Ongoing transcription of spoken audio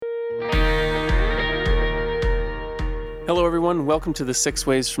Hello, everyone. Welcome to the Six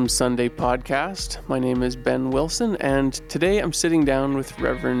Ways from Sunday podcast. My name is Ben Wilson, and today I'm sitting down with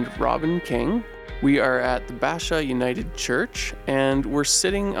Reverend Robin King. We are at the Basha United Church, and we're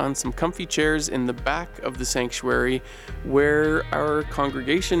sitting on some comfy chairs in the back of the sanctuary where our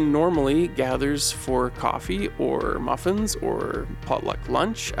congregation normally gathers for coffee or muffins or potluck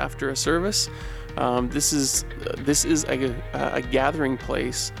lunch after a service. This is a gathering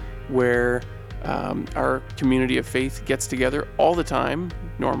place where our community of faith gets together all the time,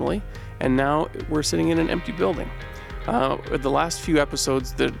 normally, and now we're sitting in an empty building. The last few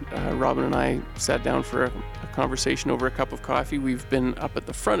episodes that Robin and I sat down for a conversation over a cup of coffee, we've been up at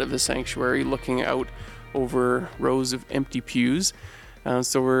the front of the sanctuary looking out over rows of empty pews.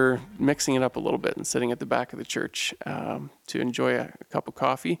 So we're mixing it up a little bit and sitting at the back of the church to enjoy a cup of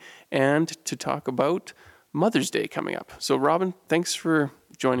coffee and to talk about Mother's Day coming up. So Robin, thanks for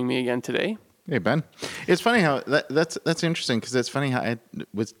joining me again today. Hey, Ben. It's funny how that's interesting because it's funny how I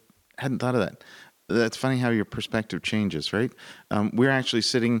hadn't thought of that. That's funny how your perspective changes, right? We're actually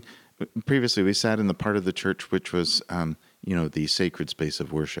sitting. Previously, we sat in the part of the church which was, the sacred space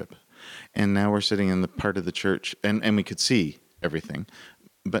of worship, and now we're sitting in the part of the church, and we could see everything.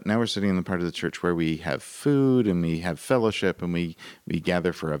 But now we're sitting in the part of the church where we have food and we have fellowship and we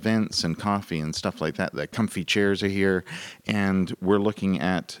gather for events and coffee and stuff like that. The comfy chairs are here, and we're looking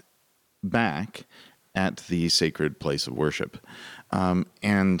back at the sacred place of worship.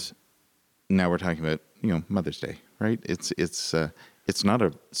 And now we're talking about, Mother's Day, right? It's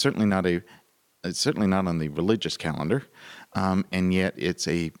certainly not on the religious calendar. And yet it's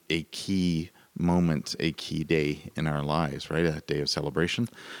a key moment, a key day in our lives, right? A day of celebration.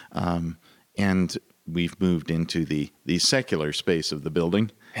 And we've moved into the secular space of the building.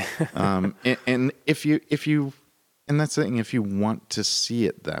 And and that's the thing, if you want to see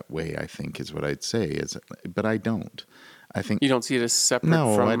it that way, I think is what I'd say. But I don't. I think you don't see it as separate.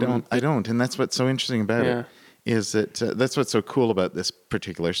 No, from I don't. And that's what's so interesting about it. Is that that's what's so cool about this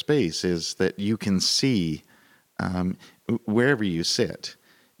particular space is that you can see wherever you sit,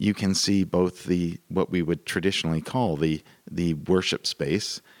 you can see both what we would traditionally call the worship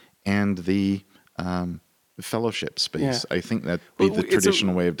space and the fellowship space. Yeah. I think that'd be the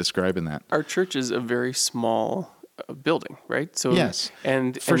traditional way of describing that. Our church is a very small building, right? So yes,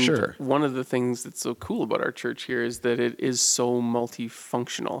 for sure. One of the things that's so cool about our church here is that it is so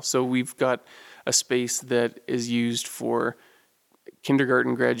multifunctional. So we've got a space that is used for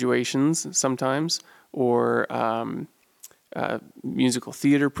kindergarten graduations sometimes, or musical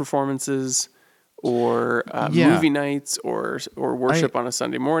theater performances, or movie nights, or worship on a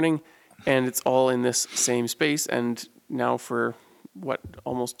Sunday morning, and it's all in this same space. And now for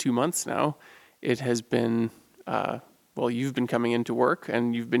almost 2 months now, it has been. You've been coming into work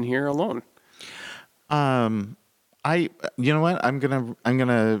and you've been here alone. You know what? I'm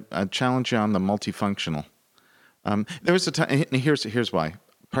gonna challenge you on the multifunctional. There was a time. Here's why.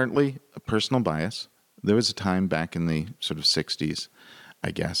 Partly a personal bias. There was a time back in the sort of 60s,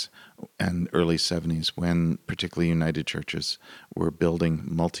 I guess, and early 70s when particularly United churches were building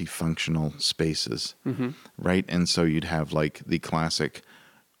multifunctional spaces, right? And so you'd have like the classic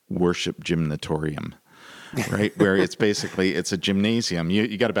worship gymnatorium. Right, where it's a gymnasium.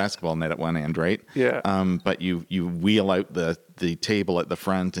 You got a basketball net at one end, right? Yeah. But you wheel out the table at the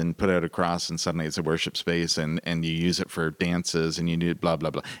front and put out a cross, and suddenly it's a worship space, and you use it for dances, and you do blah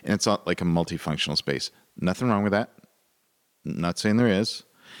blah blah, and it's not like a multifunctional space. Nothing wrong with that. Not saying there is.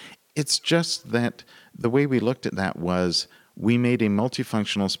 It's just that the way we looked at that was we made a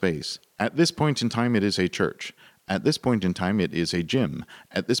multifunctional space. At this point in time, it is a church. At this point in time, it is a gym.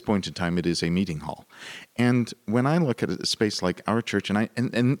 At this point in time, it is a meeting hall. And when I look at a space like our church,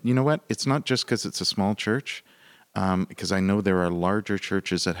 and you know what? It's not just because it's a small church, because I know there are larger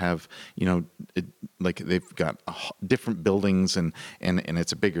churches that have, they've got different buildings and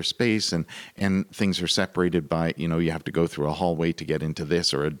it's a bigger space and things are separated by, you have to go through a hallway to get into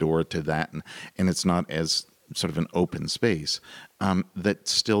this or a door to that. And it's not as sort of an open space, that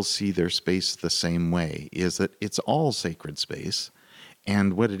still see their space the same way, is that it's all sacred space.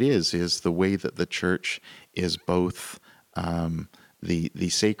 And what it is the way that the church is both the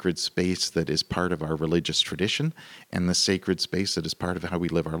sacred space that is part of our religious tradition and the sacred space that is part of how we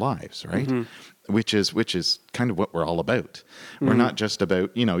live our lives, right? Mm-hmm. Which is kind of what we're all about. Mm-hmm. We're not just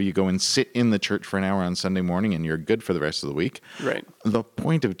about, you go and sit in the church for an hour on Sunday morning and you're good for the rest of the week. Right. The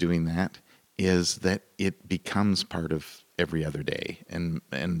point of doing that is that it becomes part of every other day, and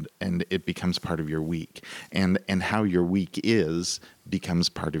it becomes part of your week, and how your week is becomes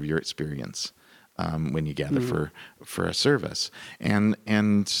part of your experience. when you gather for a service. And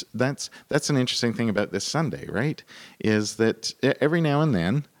that's an interesting thing about this Sunday, right? Is that every now and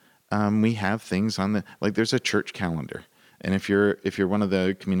then we have things on there's a church calendar. And if you're one of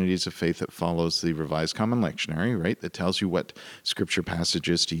the communities of faith that follows the Revised Common Lectionary, right, that tells you what scripture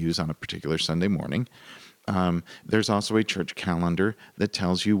passages to use on a particular Sunday morning, there's also a church calendar that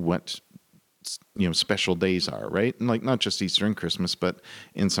tells you what special days are, right? And not just Easter and Christmas, but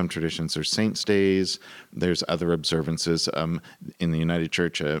in some traditions there's Saints' Days, there's other observances. In the United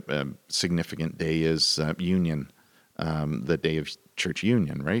Church, a significant day is Union, the day of church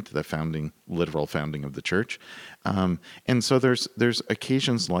union, right? The literal founding of the church. And so there's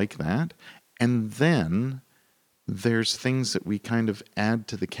occasions like that. And then there's things that we kind of add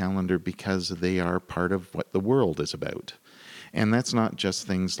to the calendar because they are part of what the world is about. And that's not just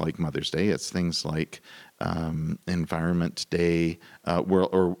things like Mother's Day. It's things like Environment Day,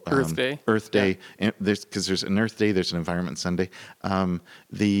 Earth Day. Earth Day. Yeah. Because there's an Earth Day, there's an Environment Sunday.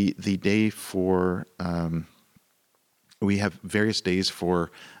 The day for we have various days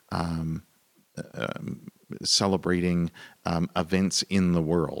for celebrating events in the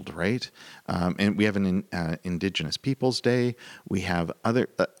world, right? And we have an Indigenous Peoples Day. We have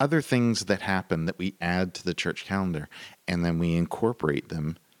other things that happen that we add to the church calendar, and then we incorporate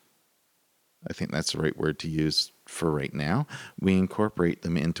them. I think that's the right word to use for right now. We incorporate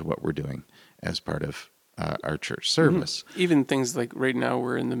them into what we're doing as part of our church service. Mm-hmm. Even things like right now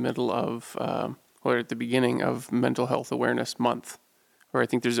we're in the middle of, or at the beginning of Mental Health Awareness Month. Or I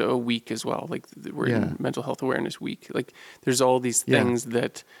think there's a week as well. Like we're in Mental Health Awareness Week. Like there's all these things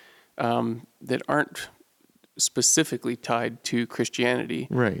that that aren't specifically tied to Christianity,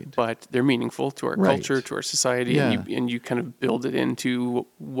 right? But they're meaningful to our culture, to our society, and you kind of build it into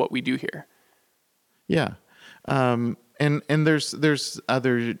what we do here. Yeah, and there's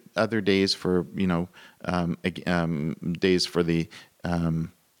other days for days for the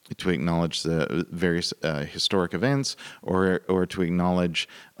to acknowledge the various historic events, or to acknowledge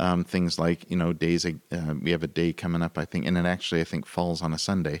things like days. We have a day coming up, I think, and it actually I think falls on a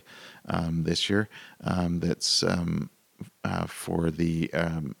Sunday this year. That's for the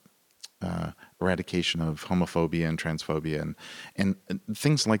eradication of homophobia and transphobia and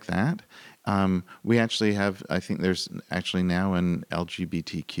things like that. We actually have, I think, there's actually now an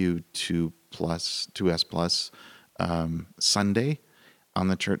LGBTQ 2S+ Sunday on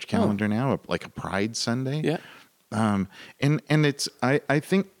the church calendar now, like a Pride Sunday. Yeah. And it's, I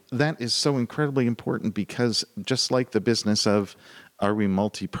think that is so incredibly important, because just like the business of, are we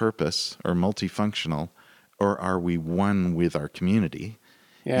multi-purpose or multifunctional, or are we one with our community?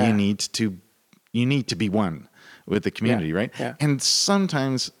 Yeah. You need to be one with the community, right? Yeah. And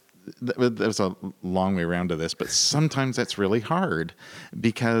sometimes there's a long way around to this, but sometimes that's really hard,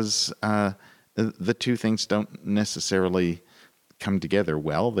 because the two things don't necessarily come together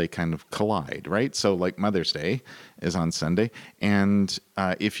well. They kind of collide, right? So like Mother's Day is on Sunday, and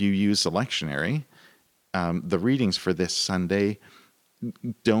if you use the lectionary, the readings for this Sunday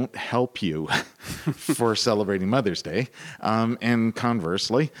don't help you for celebrating Mother's Day, and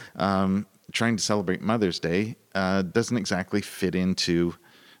conversely, trying to celebrate Mother's Day doesn't exactly fit into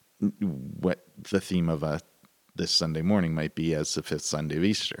what the theme of this Sunday morning might be as the fifth Sunday of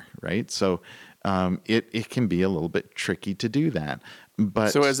Easter, right? So it can be a little bit tricky to do that.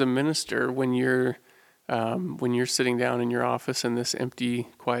 But so as a minister, when you're sitting down in your office in this empty,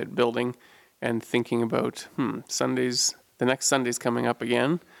 quiet building and thinking about the next Sunday's coming up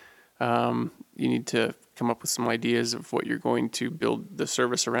again, you need to come up with some ideas of what you're going to build the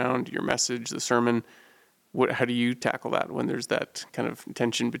service around, your message, the sermon. How do you tackle that when there's that kind of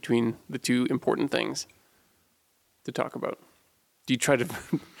tension between the two important things to talk about? Do you try to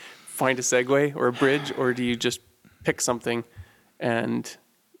find a segue or a bridge, or do you just pick something and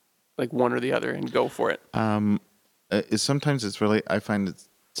like one or the other and go for it? Sometimes I find it's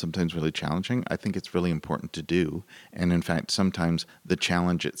sometimes really challenging. I think it's really important to do. And in fact, sometimes the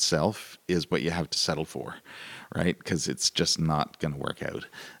challenge itself is what you have to settle for, right? Because it's just not going to work out.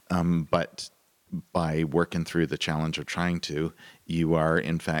 But by working through the challenge of trying to, you are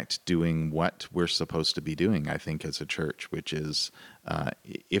in fact doing what we're supposed to be doing, I think, as a church, which is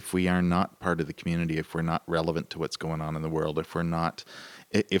if we are not part of the community, if we're not relevant to what's going on in the world, if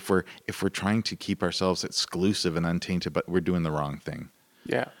we're trying to keep ourselves exclusive and untainted, but we're doing the wrong thing.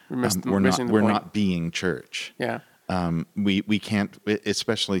 Yeah, we're not being church. Yeah, we can't,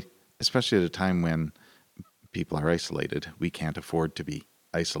 especially at a time when people are isolated. We can't afford to be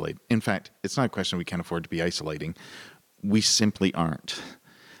isolated. In fact, it's not a question we can't afford to be isolating. We simply aren't.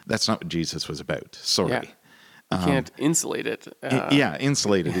 That's not what Jesus was about. Sorry. You can't insulate it.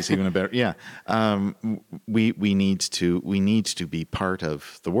 Insulated is even a better. Yeah, we need to be part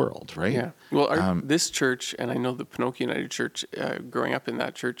of the world, right? Yeah. Well, this church, and I know the Pinoka United Church, growing up in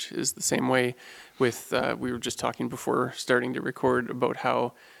that church, is the same way. With we were just talking before starting to record about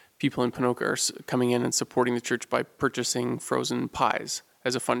how people in Pinoka are coming in and supporting the church by purchasing frozen pies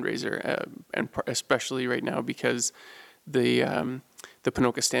as a fundraiser, and especially right now because the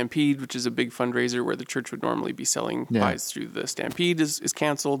Pinoka Stampede, which is a big fundraiser where the church would normally be selling pies through the Stampede, is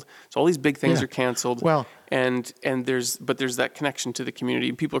canceled. So all these big things are canceled. Well, and there's that connection to the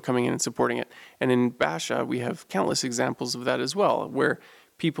community. People are coming in and supporting it. And in Basha, we have countless examples of that as well, where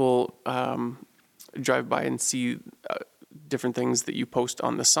people drive by and see different things that you post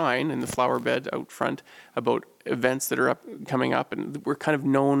on the sign in the flower bed out front about events that are coming up. And we're kind of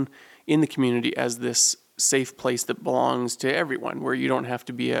known in the community as this safe place that belongs to everyone, where you don't have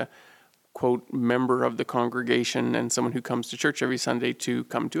to be a, quote, member of the congregation and someone who comes to church every Sunday to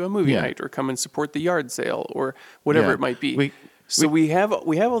come to a movie night or come and support the yard sale or whatever it might be. We have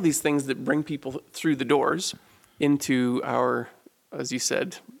all these things that bring people through the doors into our, as you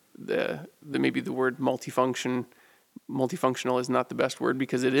said, maybe the word multifunctional is not the best word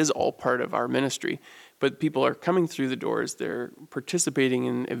because it is all part of our ministry, but people are coming through the doors, they're participating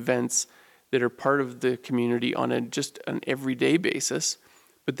in events that are part of the community on just an everyday basis.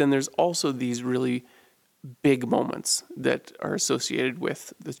 But then there's also these really big moments that are associated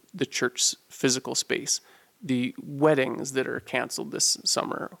with the church's physical space. The weddings that are canceled this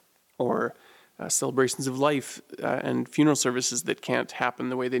summer, or celebrations of life and funeral services that can't happen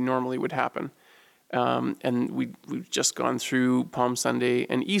the way they normally would happen. And we've just gone through Palm Sunday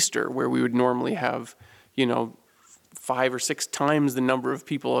and Easter, where we would normally have, 5 or 6 times the number of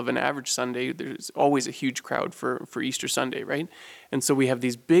people of an average Sunday. There's always a huge crowd for Easter Sunday, right? And so we have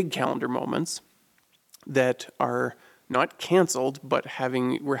these big calendar moments that are not canceled, but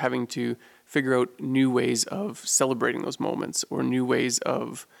we're having to figure out new ways of celebrating those moments or new ways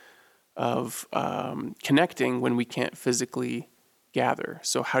of connecting when we can't physically gather.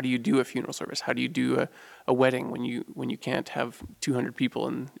 So how do you do a funeral service? How do you do a wedding when you can't have 200 people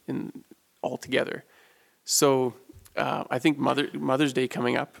in all together? So I think Mother's Day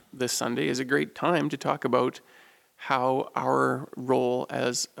coming up this Sunday is a great time to talk about how our role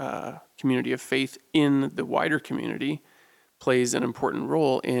as a community of faith in the wider community plays an important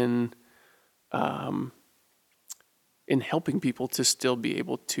role in helping people to still be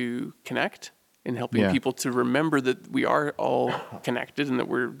able to connect, in helping people to remember that we are all connected and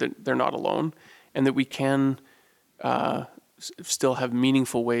that they're not alone, and that we can still have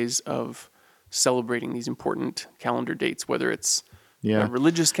meaningful ways of celebrating these important calendar dates, whether it's a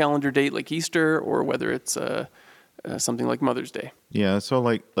religious calendar date like Easter or whether it's something like Mother's Day. Yeah, so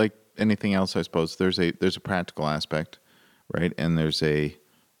like anything else, I suppose there's a practical aspect, right? And there's a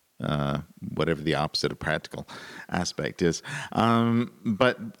whatever the opposite of practical aspect is,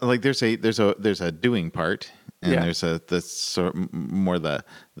 but like there's a doing part, and there's the sort of more the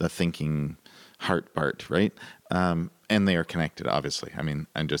thinking heart part, right? And they are connected, obviously. I mean,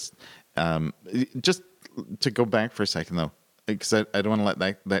 I'm just to go back for a second though, because I don't want to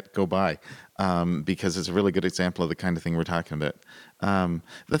let that go by, because it's a really good example of the kind of thing we're talking about.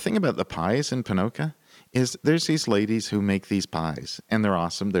 The thing about the pies in Pinoka is there's these ladies who make these pies, and they're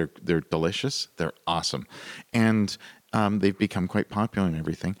awesome. They're delicious. They're awesome, and they've become quite popular and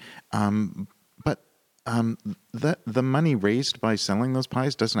everything. But the money raised by selling those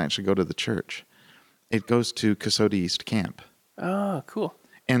pies doesn't actually go to the church. It goes to Kasota East Camp. Oh, cool.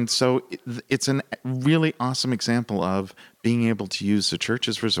 And so it's a really awesome example of being able to use the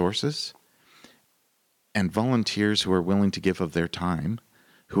church's resources and volunteers who are willing to give of their time,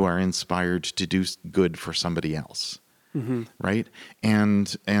 who are inspired to do good for somebody else, right?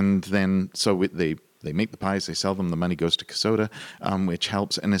 And then so they make the pies, they sell them, the money goes to Kasota, which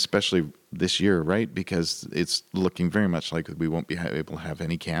helps, and especially this year, right? Because it's looking very much like we won't be able to have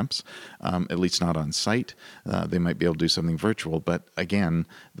any camps, at least not on site. They might be able to do something virtual, but again,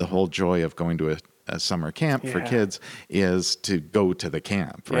 the whole joy of going to a summer camp for kids is to go to the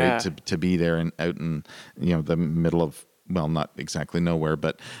camp, right? To be there and out in the middle of, well, not exactly nowhere,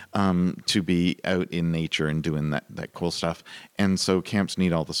 but to be out in nature and doing that cool stuff. And so camps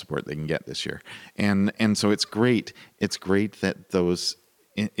need all the support they can get this year. And so it's great. It's great that those,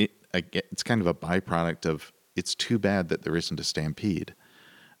 it's kind of a byproduct of, it's too bad that there isn't a stampede,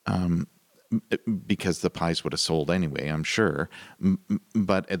 because the pies would have sold anyway, I'm sure.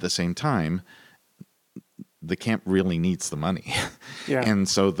 But at the same time, the camp really needs the money. And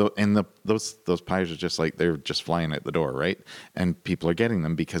so those pies are just like, they're just flying out the door, right? And people are getting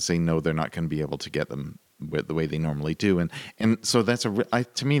them because they know they're not going to be able to get them with the way they normally do. And so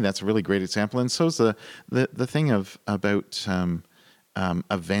to me, that's a really great example. And so is the thing about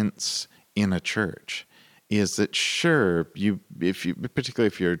events in a church is that sure, particularly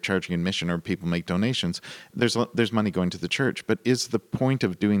if you're charging admission or people make donations, there's money going to the church. But is the point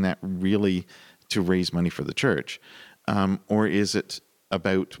of doing that really to raise money for the church? Or is it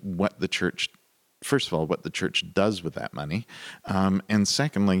about what the church, first of all, what the church does with that money? And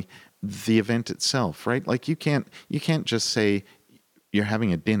secondly, the event itself, right? Like you can't just say you're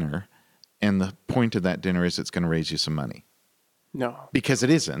having a dinner and the point of that dinner is it's going to raise you some money. No. Because it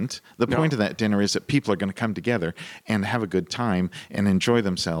isn't. The point of that dinner is that people are going to come together and have a good time and enjoy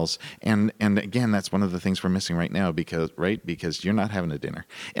themselves. And again, that's one of the things we're missing right now because you're not having a dinner.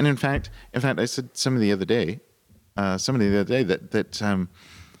 And in fact, I said somebody the other day that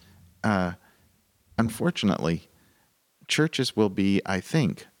unfortunately, churches will be, I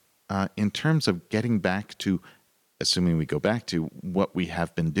think, in terms of getting back to, assuming we go back to what we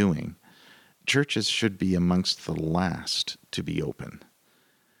have been doing, churches should be amongst the last to be open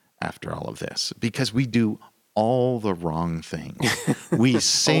after all of this because we do all the wrong things. We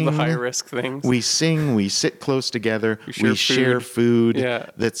sing all the high risk things. We sing. We sit close together. We share food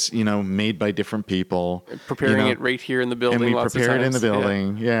that's made by different people. Preparing it right here in the building. And we lots prepare of it in times. the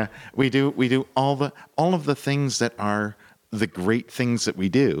building. Yeah. We do all of the things that are the great things that we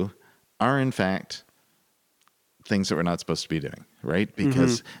do are in fact things that we're not supposed to be doing, right?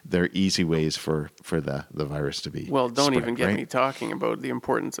 Because they're easy ways for the virus to be. Well, don't spread, even get right? me talking about the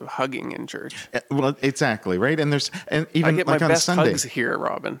importance of hugging in church. Well, exactly, right? And even I get like my on best Sunday. hugs here,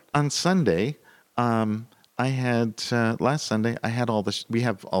 Robin. On Sunday, I had last Sunday. I had we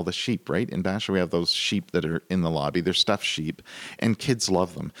have all the sheep, right? In Basha, we have those sheep that are in the lobby. They're stuffed sheep, and kids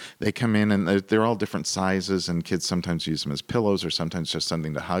love them. They come in, and they're all different sizes, and kids sometimes use them as pillows, or sometimes just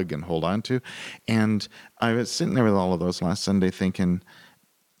something to hug and hold on to. And I was sitting there with all of those last Sunday, thinking,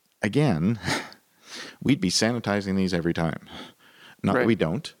 again, we'd be sanitizing these every time. Not that we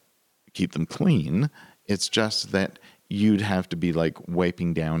don't keep them clean. It's just that you'd have to be like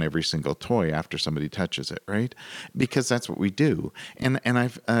wiping down every single toy after somebody touches it, right? Because that's what we do. And I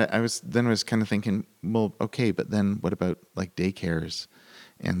was kind of thinking, well, okay, but then what about like daycares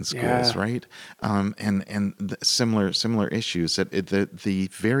and schools, right? And similar issues that the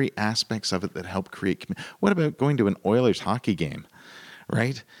very aspects of it that help create. What about going to an Oilers hockey game,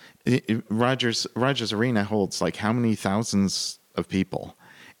 right? Rogers Arena holds like how many thousands of people,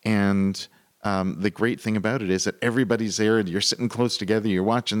 and the great thing about it is that everybody's there and you're sitting close together, you're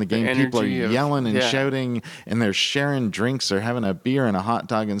watching the game, people are yelling and shouting and they're sharing drinks, they're having a beer and a hot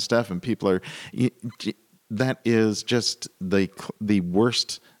dog and stuff, and people are, that is just the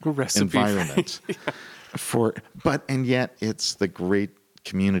worst recipe environment and yet it's the great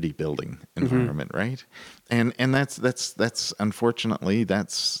community building environment, right? And that's unfortunately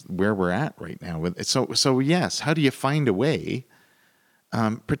that's where we're at right now with it. So yes, how do you find a way?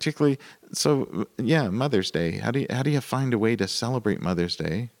 Particularly, Mother's Day. How do you find a way to celebrate Mother's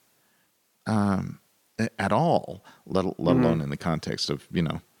Day at all, let alone in the context of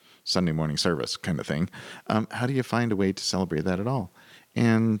Sunday morning service kind of thing? How do you find a way to celebrate that at all?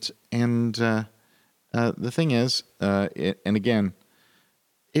 And the thing is, and again,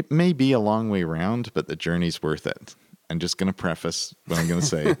 it may be a long way around, but the journey's worth it. I'm just going to preface what I'm going to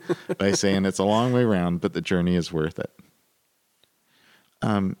say by saying it's a long way around, but the journey is worth it.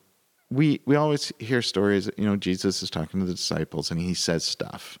 We always hear stories, Jesus is talking to the disciples and he says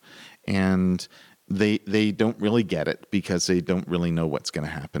stuff and they don't really get it because they don't really know what's going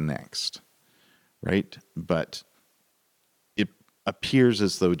to happen next, right? But it appears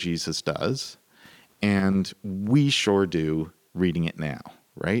as though Jesus does, and we sure do reading it now,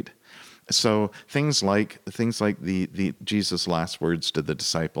 right? So things like the Jesus' last words to the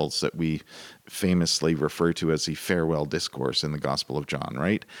disciples that we famously refer to as the farewell discourse in the Gospel of John,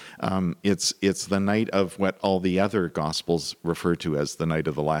 right? It's the night of what all the other Gospels refer to as the night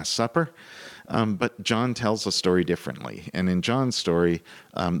of the Last Supper. But John tells a story differently. And in John's story,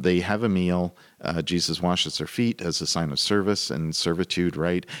 they have a meal. Jesus washes their feet as a sign of service and servitude,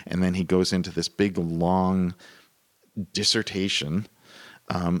 right? And then he goes into this big, long dissertation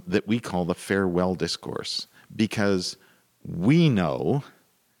that we call the farewell discourse, because we know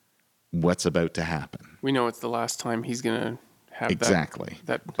what's about to happen. We know it's the last time he's going to have exactly.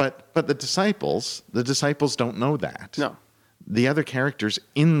 that. But the disciples don't know that. No. The other characters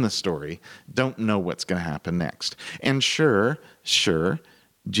in the story don't know what's going to happen next. And sure,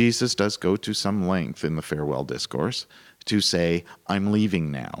 Jesus does go to some length in the farewell discourse to say, I'm leaving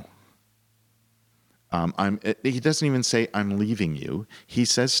now. He doesn't even say, I'm leaving you. He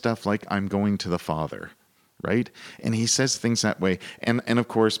says stuff like, I'm going to the Father. right? And he says things that way. And of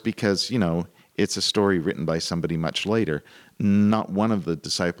course, because, it's a story written by somebody much later, not one of the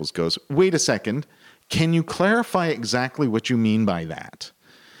disciples goes, wait a second, can you clarify exactly what you mean by that?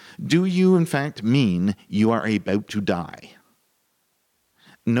 Do you, in fact, mean you are about to die?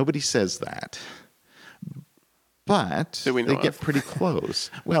 Nobody says that. But they get pretty close.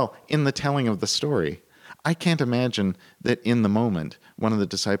 Well, in the telling of the story, I can't imagine that in the moment, one of the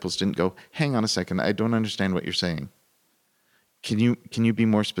disciples didn't go, hang on a second, I don't understand what you're saying. Can you be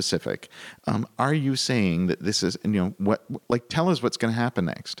more specific? Are you saying that this is, tell us what's going to happen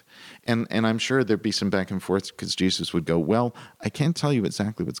next? And I'm sure there'd be some back and forth because Jesus would go, well, I can't tell you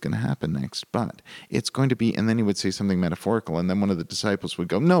exactly what's going to happen next, but it's going to be, and then he would say something metaphorical, and then one of the disciples would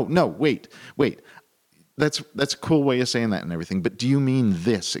go, no, wait. That's a cool way of saying that and everything, but do you mean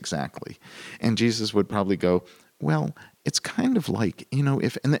this exactly? And Jesus would probably go, well, it's kind of like,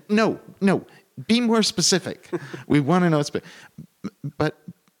 no, be more specific. We want to know it's, but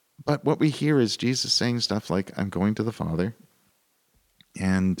what we hear is Jesus saying stuff like, I'm going to the Father,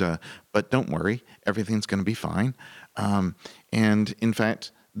 and but don't worry, everything's going to be fine. And in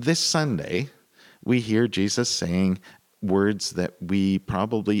fact, this Sunday, we hear Jesus saying words that we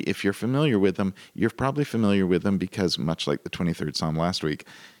probably, if you're familiar with them, you're probably familiar with them because, much like the 23rd Psalm last week,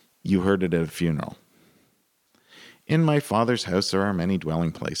 you heard it at a funeral. In my Father's house there are many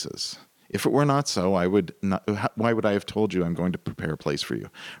dwelling places. If it were not so, why would I have told you I'm going to prepare a place for you,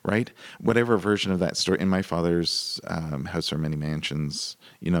 right? Whatever version of that story, in my Father's house are many mansions.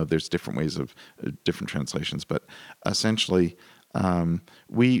 There's different ways of different translations, but essentially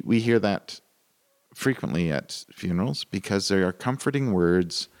we hear that frequently at funerals because they are comforting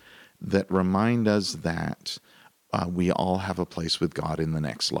words that remind us that we all have a place with God in the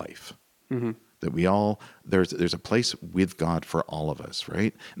next life. Mm-hmm. That we all, there's a place with God for all of us,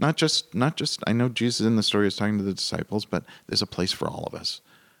 right? Not just, I know Jesus in the story is talking to the disciples, but there's a place for all of us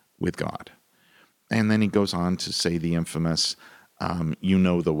with God. And then he goes on to say the infamous, you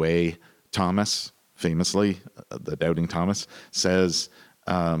know the way. Thomas, famously, the doubting Thomas, says,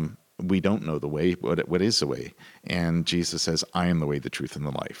 we don't know the way. What is the way? And Jesus says, I am the way, the truth, and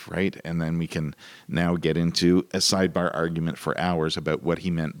the life, right? And then we can now get into a sidebar argument for hours about what he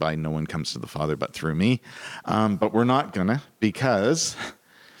meant by no one comes to the Father but through me. But we're not gonna, because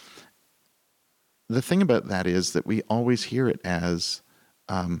the thing about that is that we always hear it as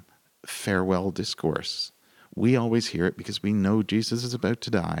farewell discourse. We always hear it because we know Jesus is about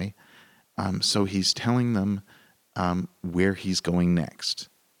to die. So he's telling them where he's going next.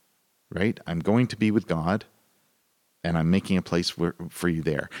 Right? I'm going to be with God, and I'm making a place for you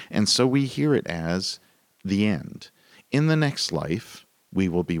there. And so we hear it as the end. In the next life, we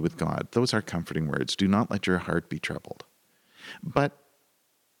will be with God. Those are comforting words. Do not let your heart be troubled. But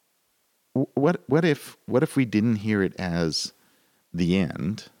what if we didn't hear it as the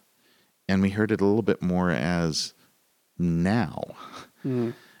end, and we heard it a little bit more as now?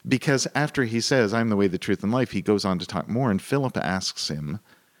 Mm. Because after he says, I'm the way, the truth, and life, he goes on to talk more, and Philip asks him,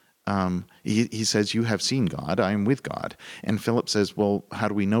 he says, you have seen God, I am with God. And Philip says, well, how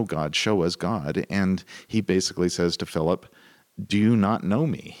do we know God? Show us God. And he basically says to Philip, do you not know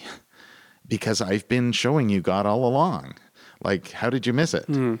me? Because I've been showing you God all along. Like, how did you miss it?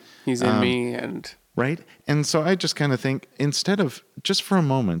 He's in me. And right. And so I just kind of think, instead of, just for a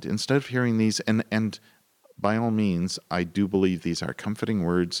moment, instead of hearing these, and by all means, I do believe these are comforting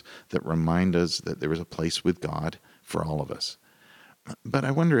words that remind us that there is a place with God for all of us. But I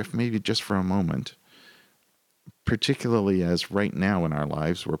wonder if maybe just for a moment, particularly as right now in our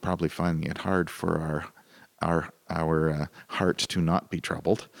lives, we're probably finding it hard for our heart to not be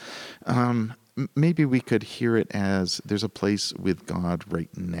troubled. Maybe we could hear it as there's a place with God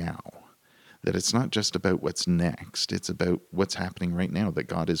right now. That it's not just about what's next, it's about what's happening right now, that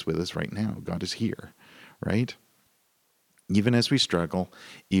God is with us right now. God is here, right? Even as we struggle,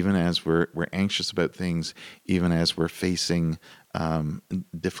 even as we're anxious about things, even as we're facing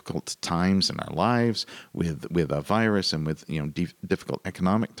difficult times in our lives with a virus and with difficult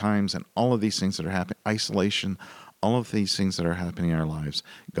economic times and all of these things that are happening, isolation, all of these things that are happening in our lives,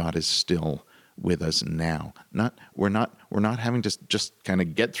 God is still with us now. We're not having to just kind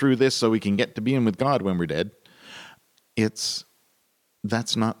of get through this so we can get to being with God when we're dead. That's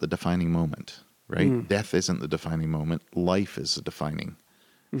not the defining moment. Right? Death isn't the defining moment. Life is the defining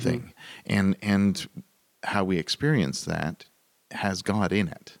thing. And how we experience that has God in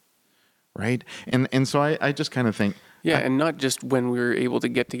it. Right? And so I just kind of think... Yeah, and not just when we're able to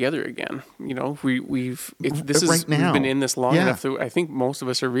get together again. We've been in this long enough that I think most of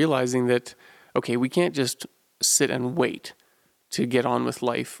us are realizing that, okay, we can't just sit and wait to get on with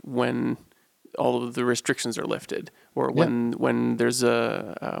life when all of the restrictions are lifted, or when there's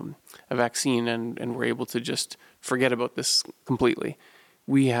a vaccine and we're able to just forget about this completely.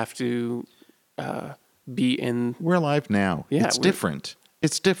 We have to be in. We're alive now. Yeah, it's different.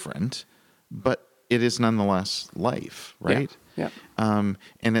 It's different, but it is nonetheless life, right? Yeah. And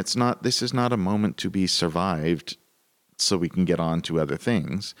it's not. This is not a moment to be survived so we can get on to other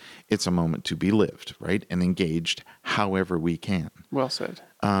things. It's a moment to be lived, right, and engaged however we can. Well said.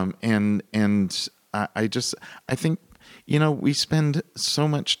 And I think, we spend so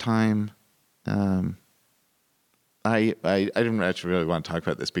much time. I didn't actually really want to talk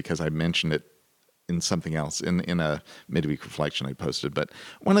about this because I mentioned it in something else in a midweek reflection I posted. But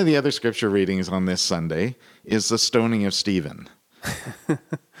one of the other scripture readings on this Sunday is the stoning of Stephen.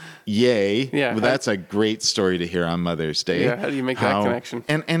 Yay. Yeah. Well, that's a great story to hear on Mother's Day. Yeah. How do you make that connection?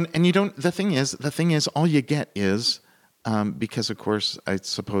 And you don't, the thing is all you get is, because of course, I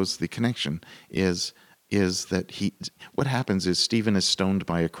suppose the connection is that what happens is Stephen is stoned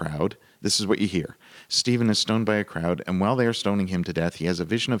by a crowd. This is what you hear. Stephen is stoned by a crowd, and while they are stoning him to death, he has a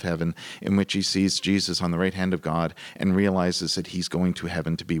vision of heaven in which he sees Jesus on the right hand of God and realizes that he's going to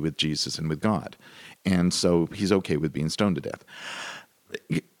heaven to be with Jesus and with God. And so he's okay with being stoned to death.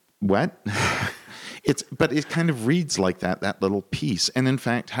 What? But it kind of reads like that little piece. And in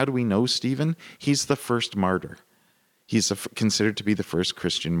fact, how do we know Stephen? He's the first martyr. He's considered to be the first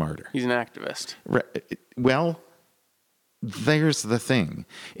Christian martyr. He's an activist. Well, there's the thing,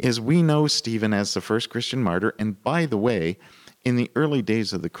 is we know Stephen as the first Christian martyr. And by the way, in the early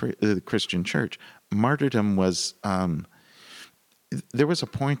days of the Christian church, martyrdom was, there was a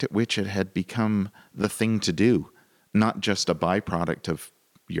point at which it had become the thing to do, not just a byproduct of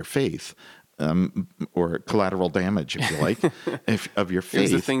your faith. Or collateral damage, if you like, of your faith.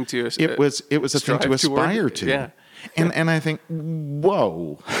 It was a thing to. It was a thing to aspire to. Yeah. And I think,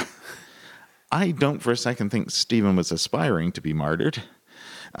 whoa, I don't for a second think Stephen was aspiring to be martyred.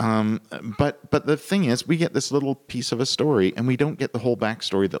 But the thing is, we get this little piece of a story, and we don't get the whole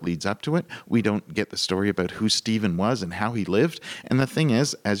backstory that leads up to it. We don't get the story about who Stephen was and how he lived. And the thing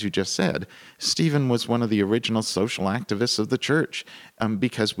is, as you just said, Stephen was one of the original social activists of the church,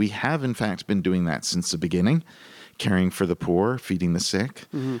 because we have, in fact, been doing that since the beginning. Caring for the poor, feeding the sick,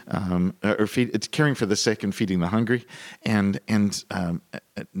 caring for the sick and feeding the hungry, and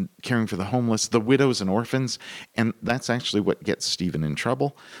caring for the homeless, the widows and orphans. And that's actually what gets Stephen in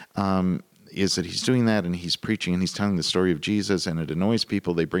trouble, is that he's doing that and he's preaching and he's telling the story of Jesus, and it annoys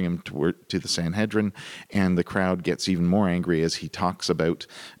people. They bring him to the Sanhedrin, and the crowd gets even more angry as he talks about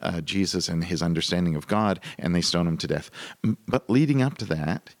Jesus and his understanding of God, and they stone him to death. But leading up to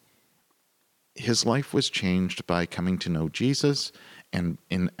that, his life was changed by coming to know Jesus, and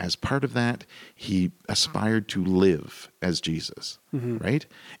as part of that, he aspired to live as Jesus, right?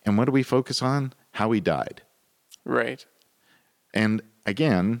 And what do we focus on? How he died. Right. And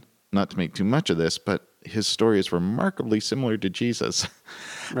again, not to make too much of this, but his story is remarkably similar to Jesus.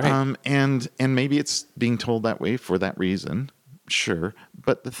 Right. And maybe it's being told that way for that reason, sure.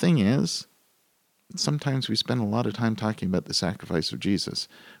 But the thing is, sometimes we spend a lot of time talking about the sacrifice of Jesus.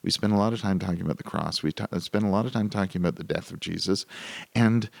 We spend a lot of time talking about the cross. We spend a lot of time talking about the death of Jesus.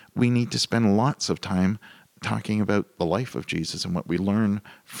 And we need to spend lots of time talking about the life of Jesus and what we learn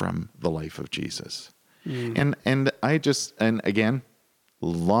from the life of Jesus. And again,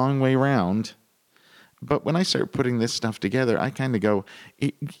 long way round. But when I start putting this stuff together, I kind of go,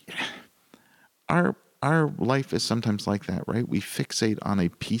 our life is sometimes like that, right? We fixate on a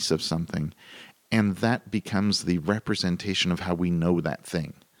piece of something, and that becomes the representation of how we know that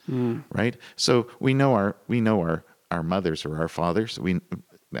thing, right? So we know our mothers or our fathers. I'm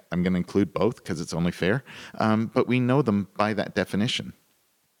going to include both because it's only fair, but we know them by that definition.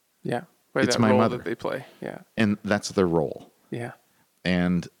 Yeah, by it's that my role mother that they play. Yeah, and that's their role. Yeah,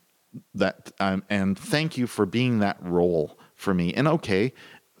 and that and thank you for being that role for me. And okay,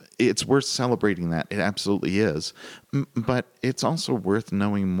 it's worth celebrating that. It absolutely is, but it's also worth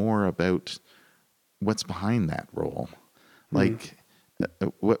knowing more about what's behind that role. Like,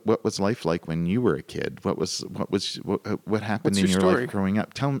 what was life like when you were a kid? What happened in your life growing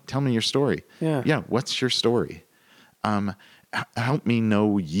up? Tell me your story. Yeah. What's your story? Help me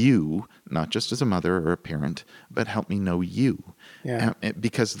know you, not just as a mother or a parent, but help me know you. Yeah.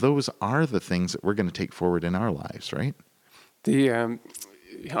 Because those are the things that we're going to take forward in our lives, right? In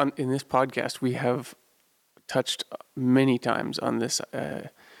this podcast, we have touched many times on this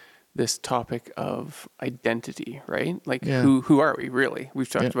this topic of identity, right? Like, who are we really? We've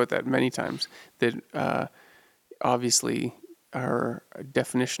talked about that many times. That obviously our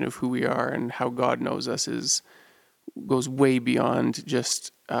definition of who we are and how God knows us goes way beyond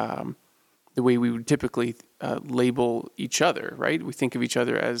just the way we would typically label each other, right? We think of each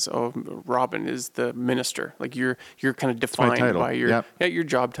other as, oh, Robin is the minister. Like you're kind of defined title. by your your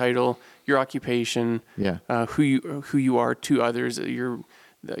job title, your occupation, who you are to others. You're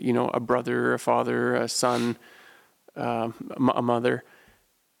a brother, a father, a son, a mother.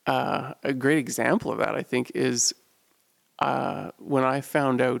 A great example of that, I think, is when I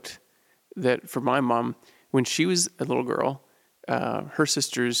found out that for my mom, when she was a little girl, her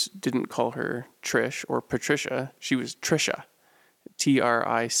sisters didn't call her Trish or Patricia. She was Tricia,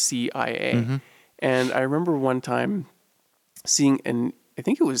 Tricia. Mm-hmm. And I remember one time seeing I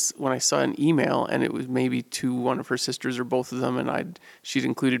think it was when I saw an email, and it was maybe to one of her sisters or both of them, and she'd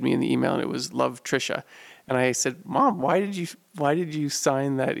included me in the email, and it was "Love Tricia," and I said, "Mom, why did you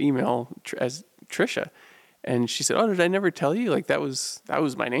sign that email as Tricia?" And she said, "Oh, did I never tell you? Like that was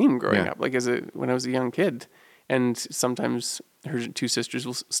my name growing up, like when I was a young kid." And sometimes her two sisters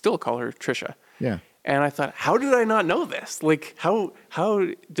will still call her Tricia. Yeah. And I thought, how did I not know this? Like how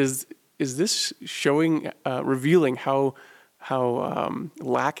is this showing revealing how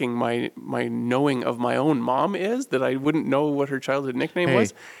lacking my knowing of my own mom is, that I wouldn't know what her childhood nickname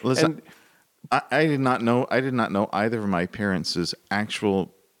was. Listen, I did not know either of my parents'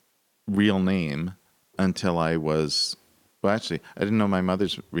 actual real name until I was. Well, actually, I didn't know my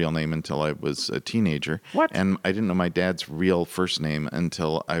mother's real name until I was a teenager. What? And I didn't know my dad's real first name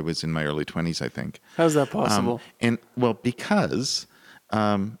until I was in my early 20s, I think. How's that possible? Because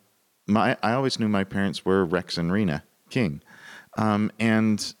I always knew my parents were Rex and Rena King. My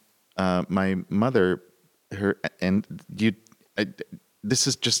mother, this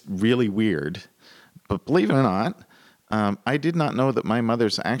is just really weird, but believe it or not, I did not know that my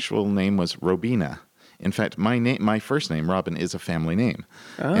mother's actual name was Robina. In fact, my first name, Robin, is a family name.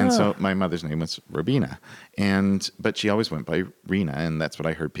 And so my mother's name was Robina. But she always went by Rena, and that's what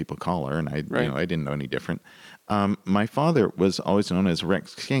I heard people call her, and I didn't know any different. My father was always known as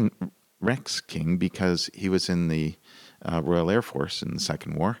Rex King because he was in the Royal Air Force in the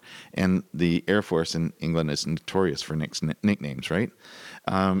Second War, and the Air Force in England is notorious for nicknames, right?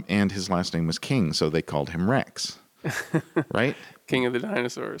 And his last name was King, so they called him Rex, right? King of the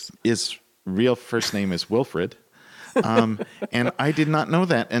dinosaurs. His real first name is Wilfred, and I did not know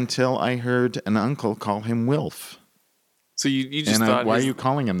that until I heard an uncle call him Wilf. So you just thought, why are you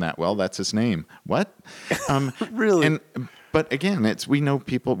calling him that? Well, that's his name. What? Really? But again, we know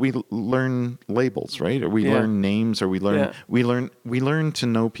people. We learn labels, right? Or we learn names, or we learn to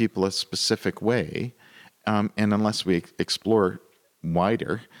know people a specific way. And unless we explore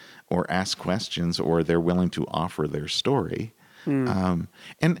wider, or ask questions, or they're willing to offer their story, and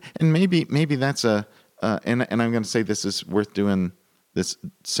maybe that's and I'm going to say this is worth doing.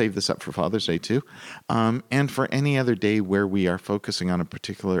 Save this up for Father's Day too, and for any other day where we are focusing on a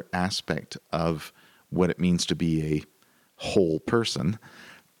particular aspect of what it means to be a whole person.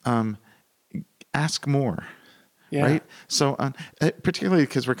 Ask more, right? So, particularly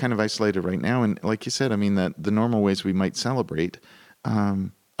because we're kind of isolated right now, and like you said, I mean, the normal ways we might celebrate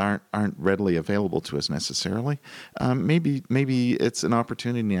aren't readily available to us necessarily. Maybe it's an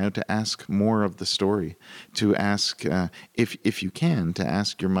opportunity now to ask more of the story, to ask if you can, to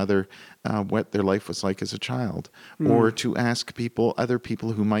ask your mother what their life was like as a child, or to ask other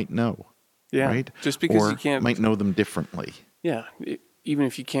people who might know, right? Just because or you can't might know them differently. Yeah, even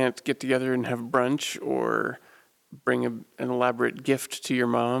if you can't get together and have brunch, or bring an elaborate gift to your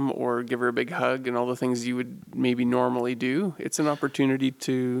mom, or give her a big hug and all the things you would maybe normally do, it's an opportunity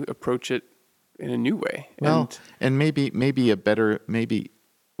to approach it in a new way. Well, and maybe a better, I'm going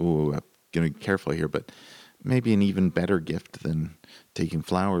to be careful here, but maybe an even better gift than taking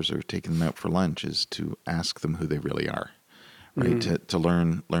flowers or taking them out for lunch is to ask them who they really are. Right, to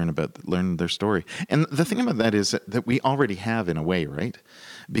learn their story. And the thing about that is that we already have, in a way, right?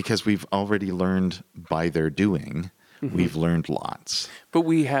 Because we've already learned by their doing. We've learned lots. But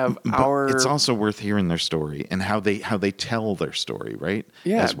we have it's also worth hearing their story and how they tell their story, right?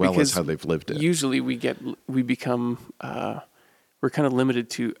 Yeah, as well as how they've lived it. Usually we become we're kind of limited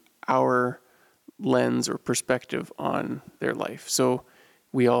to our lens or perspective on their life. So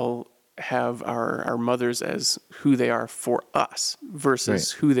we all have our mothers as who they are for us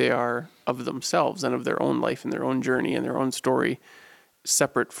versus who they are of themselves and of their own life and their own journey and their own story,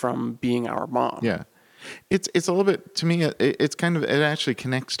 separate from being our mom. Yeah. It's a little bit, to me, it actually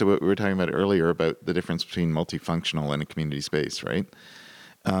connects to what we were talking about earlier about the difference between multifunctional and a community space, right?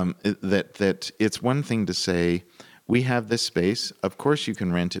 That it's one thing to say, we have this space, of course you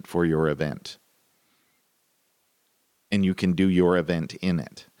can rent it for your event. And you can do your event in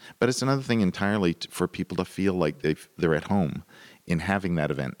it. But it's another thing entirely for people to feel like they're at home in having that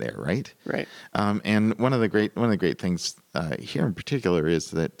event there, right? Right. And one of the great things here in particular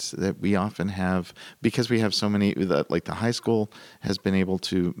is that we often have, because we have so many, like the high school has been able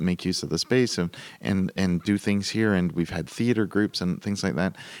to make use of the space and do things here, and we've had theater groups and things like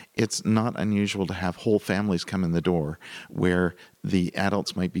that. It's not unusual to have whole families come in the door where the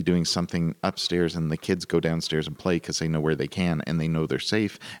adults might be doing something upstairs and the kids go downstairs and play because they know where they can, and they know they're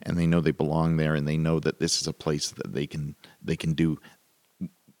safe, and they know they belong there, and they know that this is a place that they can do,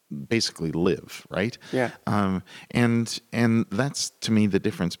 basically live, right? Yeah. And that's, to me, the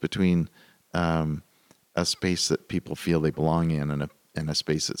difference between a space that people feel they belong in and a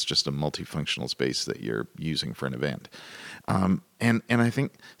space that's just a multifunctional space that you're using for an event. And I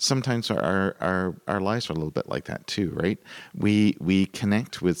think sometimes our lives are a little bit like that too, right? We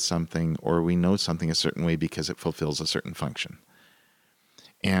connect with something, or we know something a certain way because it fulfills a certain function.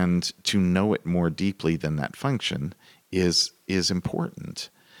 And to know it more deeply than that function is important.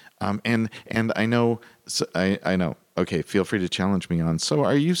 And I know, I know. Okay, feel free to challenge me on. So,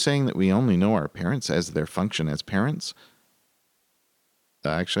 are you saying that we only know our parents as their function as parents?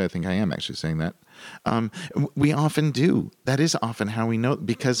 Actually, I think I am actually saying that. We often do. That is often how we know,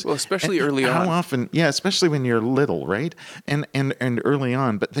 because especially early on. How often? Yeah, especially when you're little, right? And early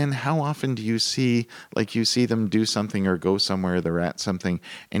on. But then, how often do you see them do something or go somewhere, they're at something,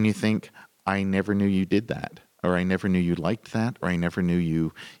 and you think, I never knew you did that, or I never knew you liked that, or I never knew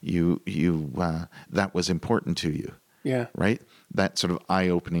you that was important to you. Yeah. Right? That sort of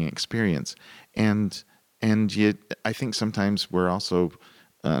eye-opening experience. And I think sometimes we're also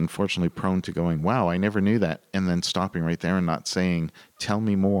unfortunately prone to going, wow, I never knew that, and then stopping right there and not saying, tell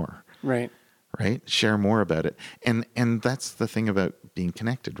me more. Right. Right? Share more about it. And that's the thing about being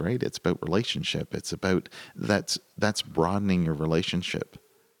connected, right? It's about relationship. It's about that's broadening your relationship.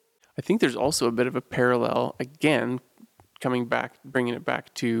 I think there's also a bit of a parallel, again, bringing it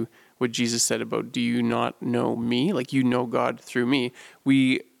back to what Jesus said about, do you not know me? Like, you know God through me.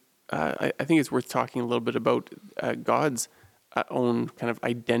 I think it's worth talking a little bit about God's own kind of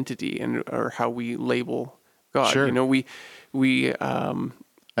identity or how we label God. Sure. You know, I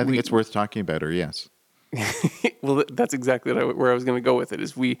think it's worth talking about her, yes. Well, that's exactly where I was going to go with it,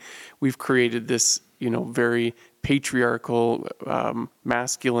 is we've created this, very patriarchal,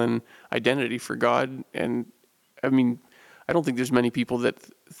 masculine identity for God. And I mean, I don't think there's many people that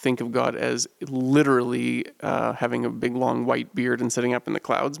think of God as literally having a big, long white beard and sitting up in the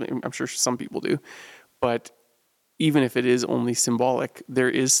clouds. I'm sure some people do. But even if it is only symbolic, there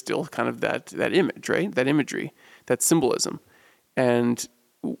is still kind of that image, right? That imagery, that symbolism. And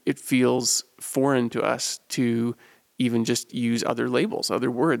it feels foreign to us to even just use other labels, other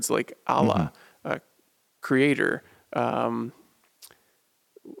words like Allah, creator.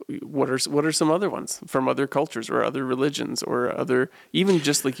 What are some other ones from other cultures or other religions or other, even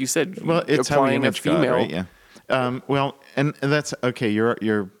just like you said, well, it's how we image female. God, right? Yeah. Well, and that's okay. You're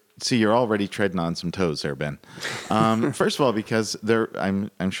already treading on some toes there, Ben. First of all, because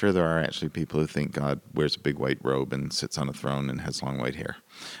I'm sure there are actually people who think God wears a big white robe and sits on a throne and has long white hair.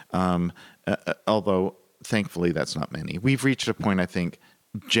 Although thankfully that's not many. We've reached a point, I think,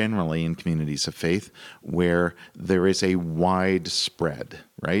 generally in communities of faith where there is a wide spread,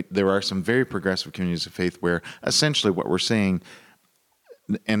 right? There are some very progressive communities of faith where essentially what we're saying,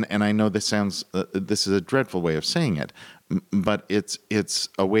 and I know this sounds, this is a dreadful way of saying it, but it's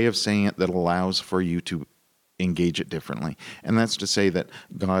a way of saying it that allows for you to engage it differently. And that's to say that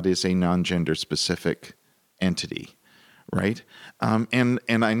God is a non-gender specific entity, right? And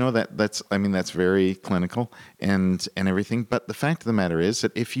I know that's very clinical and everything, but the fact of the matter is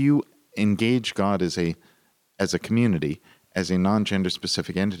that if you engage God as a community, as a non-gender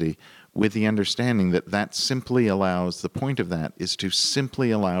specific entity, with the understanding that simply allows, the point of that is to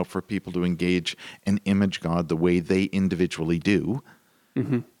simply allow for people to engage and image God the way they individually do.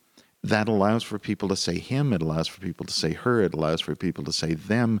 Mm-hmm. That allows for people to say him, it allows for people to say her, it allows for people to say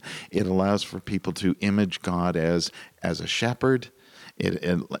them, it allows for people to image God as a shepherd,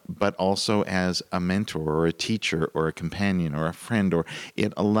 but also as a mentor or a teacher or a companion or a friend, or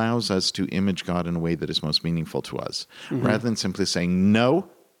it allows us to image God in a way that is most meaningful to us, rather than simply saying, no,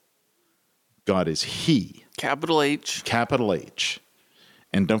 God is he. Capital H. Capital H.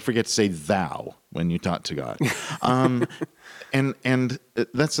 And don't forget to say thou when you talk to God. And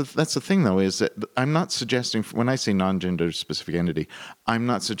that's the thing, though, is that I'm not suggesting, when I say non-gender specific entity, I'm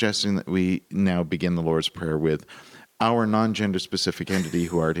not suggesting that we now begin the Lord's Prayer with our non-gender specific entity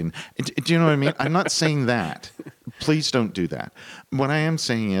who art in. Do you know what I mean? I'm not saying that. Please don't do that. What I am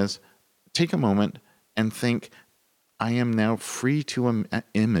saying is take a moment and think, I am now free to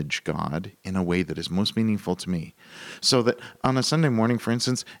image God in a way that is most meaningful to me. So that on a Sunday morning, for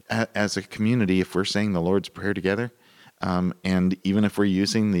instance, as a community, if we're saying the Lord's Prayer together, and even if we're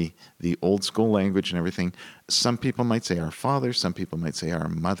using the old school language and everything, some people might say our father, some people might say our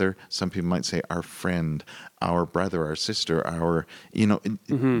mother, some people might say our friend, our brother, our sister, our,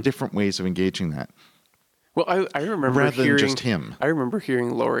 different ways of engaging that. Well, I remember rather hearing than just him. I remember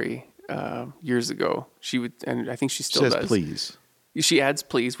hearing Lori years ago. She would, and I think she still says does. Please. She adds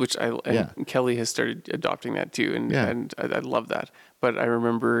please, which Kelly has started adopting that too, and I love that. But I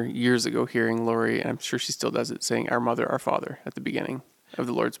remember years ago hearing Lori, and I'm sure she still does it, saying "Our Mother, Our Father" at the beginning of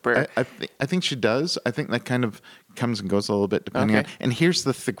the Lord's Prayer. I think she does. I think that kind of comes and goes a little bit depending on. And here's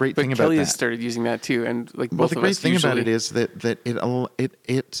the great thing about Kelly that. has started using that too, and like well, both the of great us thing usually, about it is that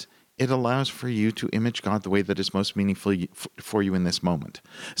it allows for you to image God the way that is most meaningful for you in this moment.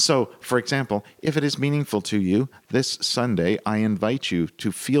 So, for example, if it is meaningful to you this Sunday, I invite you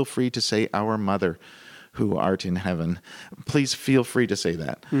to feel free to say, "Our Mother, who art in heaven." Please feel free to say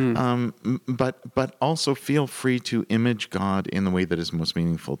that. But also feel free to image God in the way that is most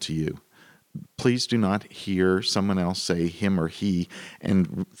meaningful to you. Please do not hear someone else say him or he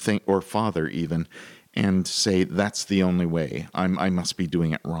and think, or father even, and say that's the only way. I must be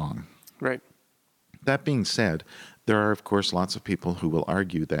doing it wrong. right? That being said, there are, of course, lots of people who will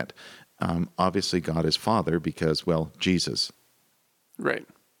argue that obviously God is Father because, well, Jesus. Right.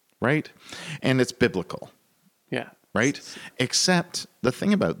 Right? And it's biblical. Yeah. Right? Except the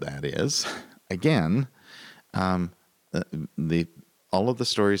thing about that is, again, all of the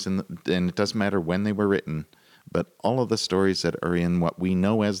stories, and it doesn't matter when they were written, but all of the stories that are in what we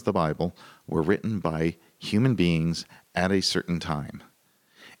know as the Bible were written by human beings at a certain time.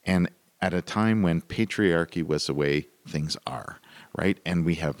 And at a time when patriarchy was the way things are, right? And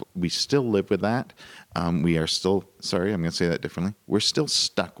we still live with that. We are still, sorry, I'm going to say that differently. We're still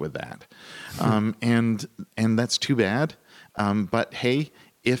stuck with that. And that's too bad. But hey,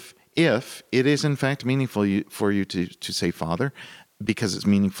 if it is in fact meaningful for you to say Father, because it's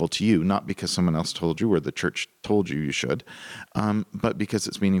meaningful to you, not because someone else told you or the church told you should, but because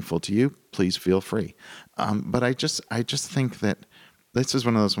it's meaningful to you, please feel free. But I just think that this is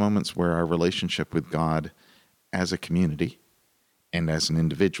one of those moments where our relationship with God as a community and as an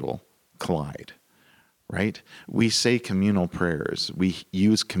individual collide, right? We say communal prayers. We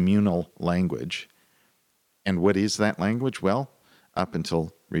use communal language. And what is that language? Well, up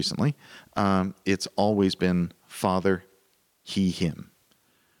until recently, it's always been Father, He, Him,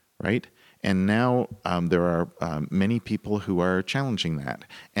 right? And now there are many people who are challenging that.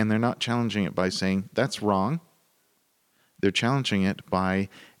 And they're not challenging it by saying, that's wrong. They're challenging it by,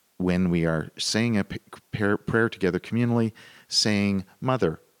 when we are saying a prayer together communally, saying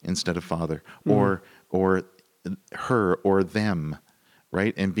Mother instead of Father, or her or them,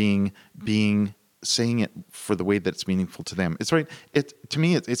 right? And saying it for the way that's meaningful to them. It's right. To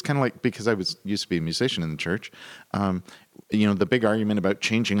me, it's kind of like, because I used to be a musician in the church. The big argument about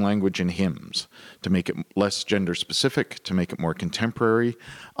changing language in hymns to make it less gender specific, to make it more contemporary,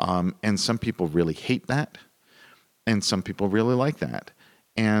 and some people really hate that. And some people really like that.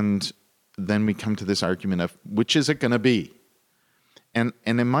 And then we come to this argument of, which is it going to be? And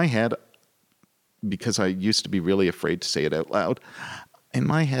in my head, because I used to be really afraid to say it out loud, in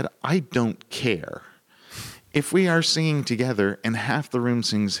my head, I don't care. If we are singing together and half the room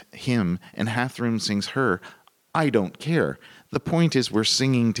sings him and half the room sings her, I don't care. The point is we're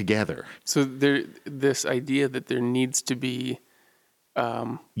singing together. So this idea that there needs to be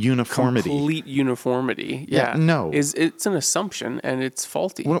uniformity. Complete uniformity. Yeah. No. It's an assumption, and it's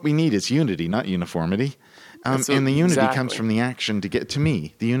faulty. What we need is unity, not uniformity. And the unity comes from the action to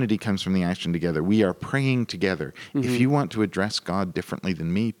me, the unity comes from the action together. We are praying together. Mm-hmm. If you want to address God differently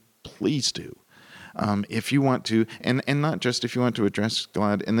than me, please do. If you want to, and not just if you want to address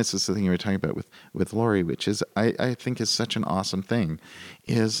God, and this is the thing you were talking about with Lori, which is, I think is such an awesome thing,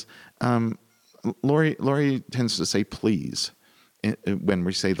 is Lori tends to say please when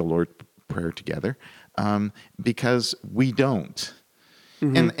we say the Lord's Prayer together, because we don't.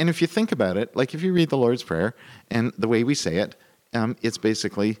 Mm-hmm. And if you think about it, like if you read the Lord's Prayer and the way we say it, it's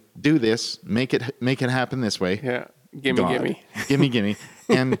basically do this, make it happen this way. Yeah, gimme.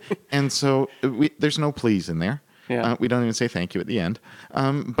 And so there's no please in there. Yeah. We don't even say thank you at the end.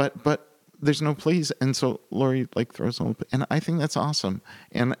 But there's no please, and so Lori throws a little, and I think that's awesome.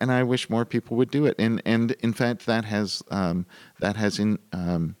 And I wish more people would do it. And in fact, that has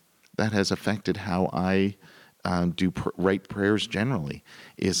affected how I write prayers generally,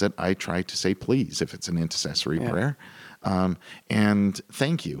 is that I try to say please if it's an intercessory prayer, and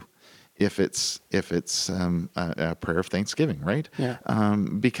thank you. if it's a prayer of thanksgiving, right? Yeah.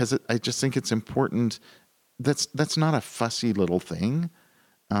 Because I just think it's important. That's not a fussy little thing.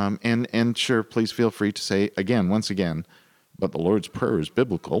 And sure, please feel free to say once again, but the Lord's Prayer is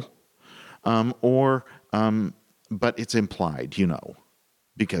biblical, but it's implied,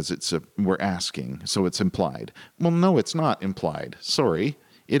 because we're asking, so it's implied. Well, no, it's not implied. Sorry,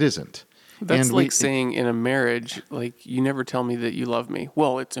 it isn't. That's like saying in a marriage, like, you never tell me that you love me.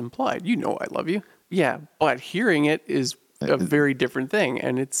 Well, it's implied. You know I love you. Yeah, but hearing it is a very different thing,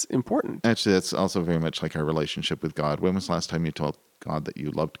 and it's important. Actually, that's also very much like our relationship with God. When was the last time you told God that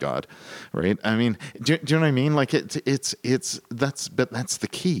you loved God, right? I mean, do you know what I mean? Like that's the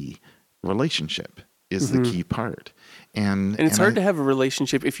key. Relationship is the key part. And it's hard to have a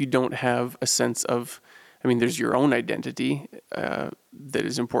relationship if you don't have a sense of, there's your own identity that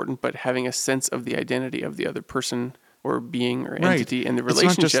is important, but having a sense of the identity of the other person or being or entity in the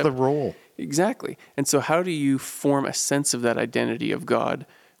relationship. It's not just the role. Exactly. And so how do you form a sense of that identity of God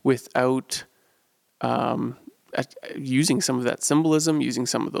without using some of that symbolism, using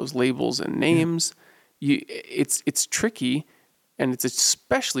some of those labels and names? It's tricky, and it's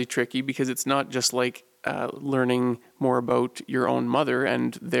especially tricky because it's not just like learning more about your own mother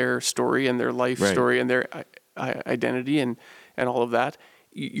and their story and their life story and their identity and all of that.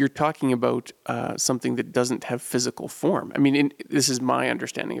 You're talking about something that doesn't have physical form. This is my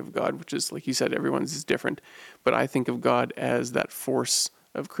understanding of God, which is, like you said, everyone's is different. But I think of God as that force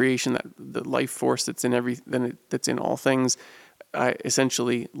of creation, that the life force that's in that's in all things,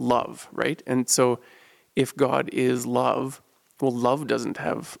 essentially love, right? And so if God is love, well, love doesn't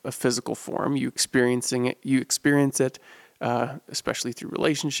have a physical form. You experience it, especially through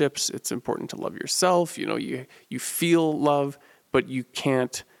relationships. It's important to love yourself. You feel love, but you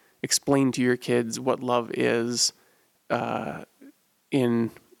can't explain to your kids what love is. It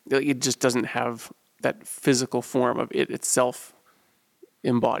just doesn't have that physical form of it itself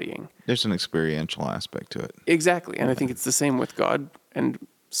embodying. There's an experiential aspect to it. Exactly, and I think it's the same with God. And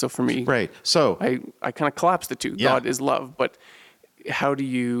so for me, right. So I kind of collapse the two. God is love, but how do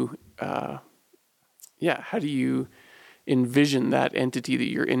you, envision that entity that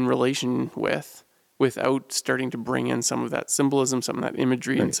you're in relation with without starting to bring in some of that symbolism, some of that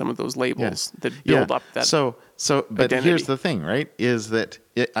imagery, and some of those labels that build up that. But identity. Here's the thing, right? Is that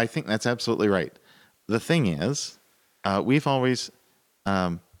I think that's absolutely right. The thing is, we've always,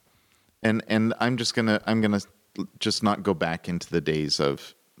 and I'm gonna just not go back into the days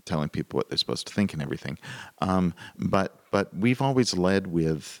of telling people what they're supposed to think and everything. But we've always led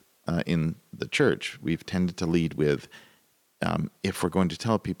with, in the church, we've tended to lead with, if we're going to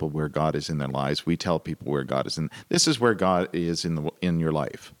tell people where God is in their lives, we tell people where God is in. This is where God is in your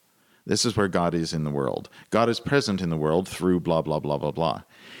life. This is where God is in the world. God is present in the world through blah, blah, blah, blah, blah.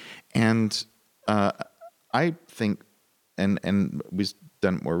 And I think, and we've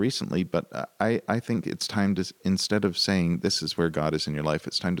done it more recently, but I think it's time to, instead of saying this is where God is in your life,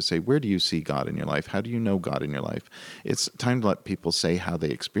 it's time to say, where do you see God in your life? How do you know God in your life? It's time to let people say how they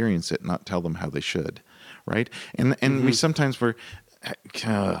experience it, not tell them how they should, right? And we sometimes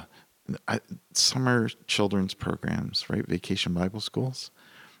summer children's programs, right? Vacation Bible schools.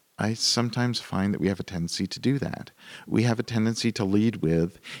 I sometimes find that we have a tendency to do that. We have a tendency to lead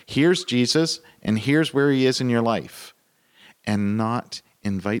with, here's Jesus, and here's where he is in your life, and not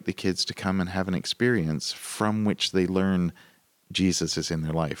invite the kids to come and have an experience from which they learn Jesus is in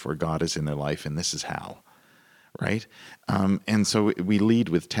their life, or God is in their life, and this is how, right? And so we lead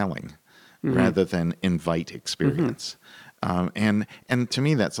with telling rather than invite experience. And to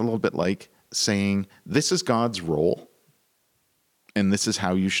me, that's a little bit like saying, this is God's role, and this is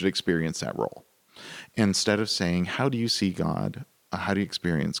how you should experience that role. Instead of saying, how do you see God? How do you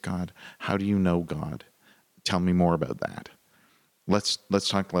experience God? How do you know God? Tell me more about that. Let's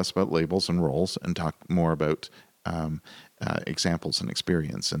talk less about labels and roles and talk more about examples and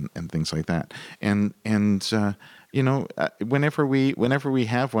experience and things like that. And whenever we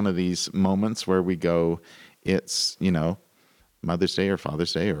have one of these moments where we go, it's Mother's Day or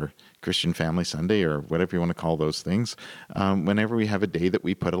Father's Day or Christian Family Sunday or whatever you want to call those things. Whenever we have a day that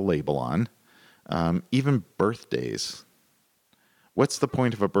we put a label on, even birthdays. What's the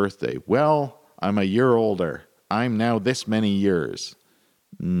point of a birthday? Well, I'm a year older. I'm now this many years.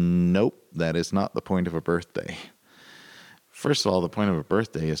 Nope, that is not the point of a birthday. First of all, the point of a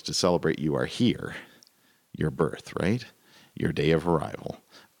birthday is to celebrate you are here, your birth, right? Your day of arrival.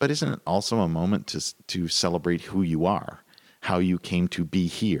 But isn't it also a moment to celebrate who you are, how you came to be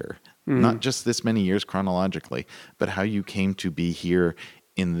here? Not just this many years chronologically, but how you came to be here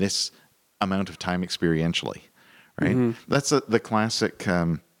in this amount of time experientially, right? That's the classic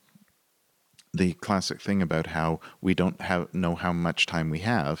the classic thing about how we don't know how much time we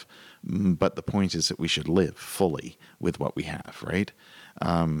have, but the point is that we should live fully with what we have, right?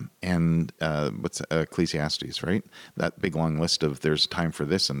 And what's Ecclesiastes, right? That big long list of there's a time for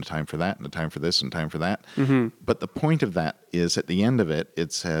this and a time for that and a time for this and a time for that. But the point of that is at the end of it,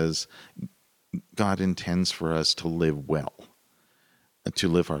 it says God intends for us to live well, to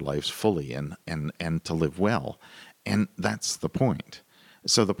live our lives fully and to live well. And that's the point.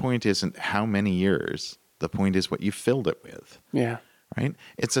 So the point isn't how many years, the point is what you filled it with. Yeah. Right?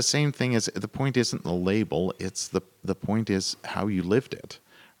 It's the same thing as the point isn't the label, it's the point is how you lived it.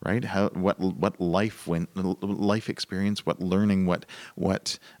 Right? What life experience, what learning,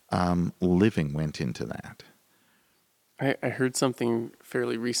 what living went into that. I heard something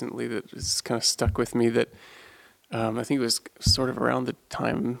fairly recently that has kind of stuck with me that I think it was sort of around the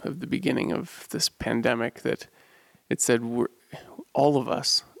time of the beginning of this pandemic that it said all of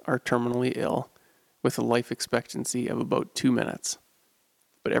us are terminally ill with a life expectancy of about 2 minutes.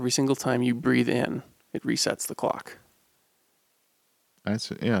 But every single time you breathe in, it resets the clock.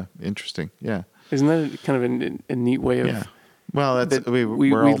 That's interesting. Yeah. Isn't that kind of a neat way of... Yeah. Well, that's that we're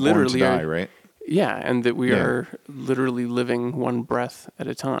all born to die, right? Yeah, and that we are literally living one breath at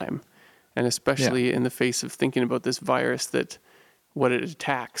a time. And especially in the face of thinking about this virus, that what it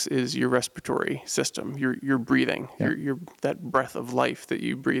attacks is your respiratory system, your breathing, your that breath of life that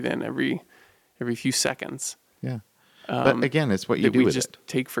you breathe in every few seconds. Yeah. But again, it's what you do with it. We just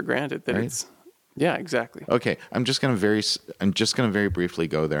take for granted that it's... Yeah, exactly. Okay, I'm just going to very briefly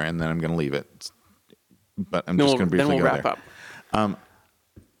go there, and then I'm going to leave it. But I'm just going to briefly go there. Then we'll wrap up.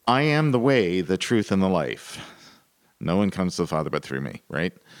 I am the way, the truth, and the life. No one comes to the Father but through me,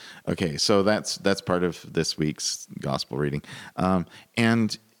 right? Okay, so that's part of this week's gospel reading.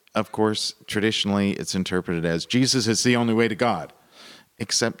 And, of course, traditionally, it's interpreted as Jesus is the only way to God.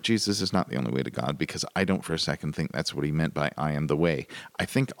 Except Jesus is not the only way to God, because I don't for a second think that's what he meant by I am the way. I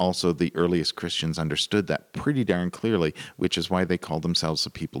think also the earliest Christians understood that pretty darn clearly, which is why they called themselves the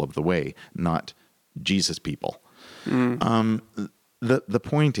people of the way, not Jesus people. The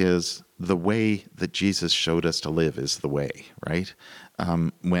point is, the way that Jesus showed us to live is the way, right?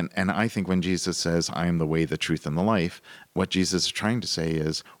 And I think when Jesus says, I am the way, the truth, and the life, what Jesus is trying to say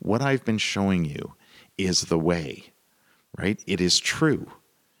is, what I've been showing you is the way. Right? It is true.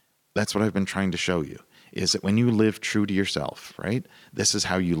 That's what I've been trying to show you, is that when you live true to yourself, right? This is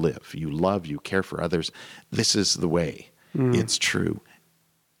how you live. You love, you care for others. This is the way. It's true.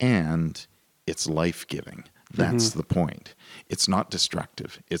 And it's life-giving. That's the point. It's not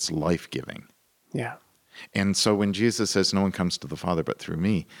destructive. It's life-giving. Yeah. And so when Jesus says no one comes to the Father but through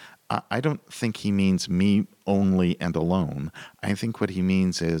me, I don't think he means me only and alone. I think what he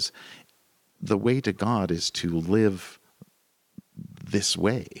means is the way to God is to live this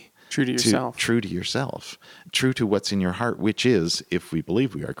way. True to yourself. True to yourself. True to what's in your heart, which is, if we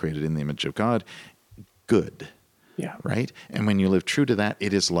believe we are created in the image of God, good. Yeah. Right? And when you live true to that,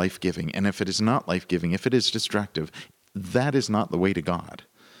 it is life-giving. And if it is not life-giving, if it is destructive, that is not the way to God.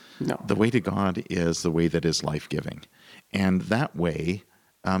 No. The way to God is the way that is life-giving. And that way,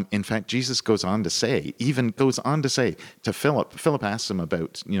 in fact, Jesus goes on to say to Philip asks him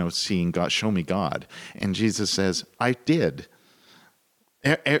about, seeing God, show me God. And Jesus says, I did.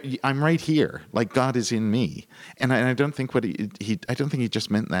 I'm right here, like God is in me, and I don't think I don't think he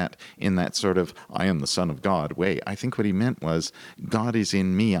just meant that in that sort of I am the Son of God way. I think what he meant was God is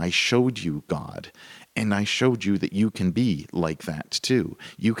in me. I showed you God, and I showed you that you can be like that too.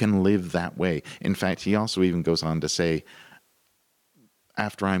 You can live that way. In fact, he also even goes on to say,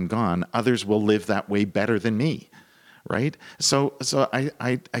 after I'm gone, others will live that way better than me. Right? So I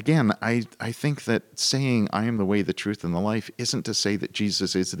think that saying I am the way, the truth, and the life isn't to say that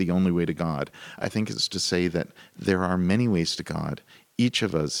Jesus is the only way to God. I think it's to say that there are many ways to God. Each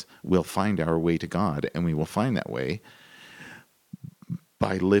of us will find our way to God, and we will find that way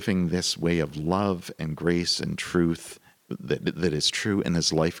by living this way of love and grace and truth that is true and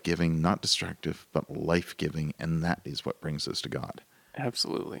is life-giving, not destructive, but life-giving, and that is what brings us to God.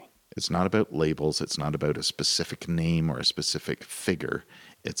 Absolutely. It's not about labels. It's not about a specific name or a specific figure.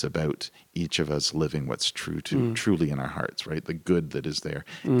 It's about each of us living what's truly in our hearts, right? The good that is there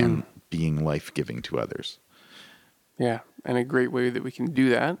and being life-giving to others. Yeah, and a great way that we can do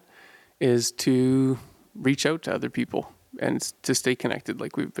that is to reach out to other people and to stay connected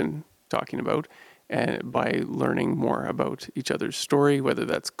like we've been talking about, and by learning more about each other's story, whether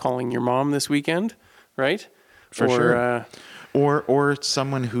that's calling your mom this weekend, right? For sure. Or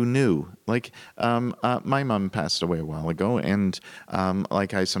someone who knew. Like, my mom passed away a while ago, and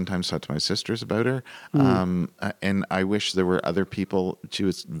like I sometimes talk to my sisters about her. And I wish there were other people. She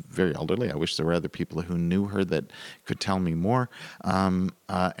was very elderly. I wish there were other people who knew her that could tell me more. And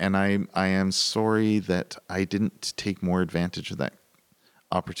I am sorry that I didn't take more advantage of that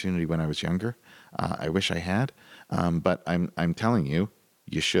opportunity when I was younger. I wish I had, but I'm telling you,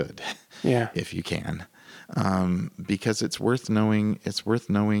 you should, if you can. Because it's worth knowing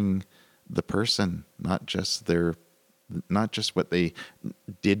the person, not just what they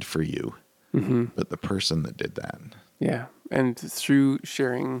did for you, but the person that did that. Yeah. And through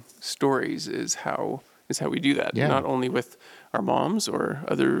sharing stories is how we do that. Yeah. Not only with our moms or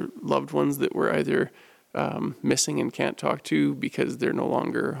other loved ones that we're either missing and can't talk to because they're no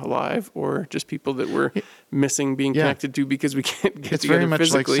longer alive, or just people that we're missing being connected to because we can't get together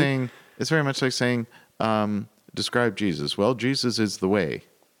physically. It's very much like saying, describe Jesus. Well, Jesus is the way.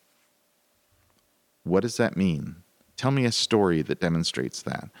 What does that mean? Tell me a story that demonstrates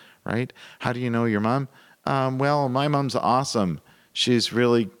that, right? How do you know your mom? Well, my mom's awesome. She's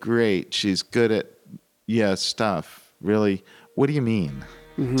really great. She's good at, stuff. Really, what do you mean?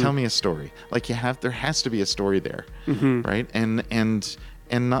 Tell me a story. Like there has to be a story there, right? And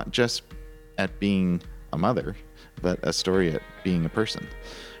not just at being a mother, but a story at being a person.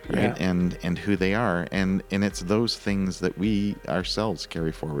 Right. Yeah. And who they are. And it's those things that we ourselves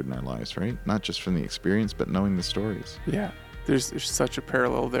carry forward in our lives, right? Not just from the experience, but knowing the stories. Yeah. There's such a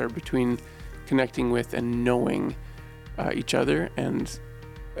parallel there between connecting with and knowing each other and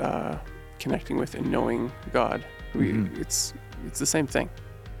connecting with and knowing God. It's the same thing.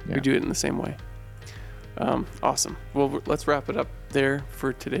 Yeah. We do it in the same way. Awesome. Well, let's wrap it up there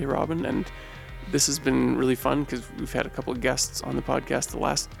for today, Robin. And this has been really fun because we've had a couple of guests on the podcast the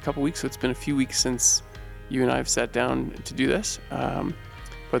last couple of weeks. So it's been a few weeks since you and I have sat down to do this.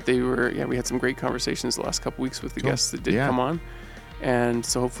 But we had some great conversations the last couple of weeks with the guests that did come on. And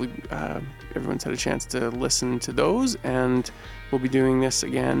so hopefully everyone's had a chance to listen to those. And we'll be doing this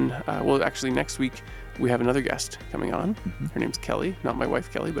again. Actually, next week we have another guest coming on. Her name's Kelly, not my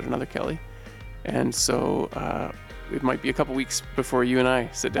wife Kelly, but another Kelly. And so it might be a couple weeks before you and I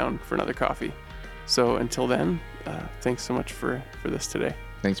sit down for another coffee. So until then, thanks so much for this today.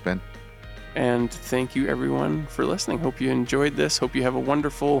 Thanks, Ben. And thank you, everyone, for listening. Hope you enjoyed this. Hope you have a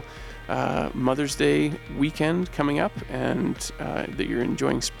wonderful Mother's Day weekend coming up, and that you're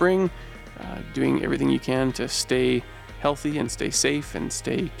enjoying spring, doing everything you can to stay healthy and stay safe and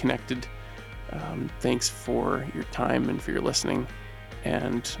stay connected. Thanks for your time and for your listening,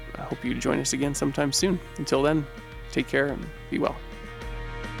 and I hope you join us again sometime soon. Until then, take care and be well.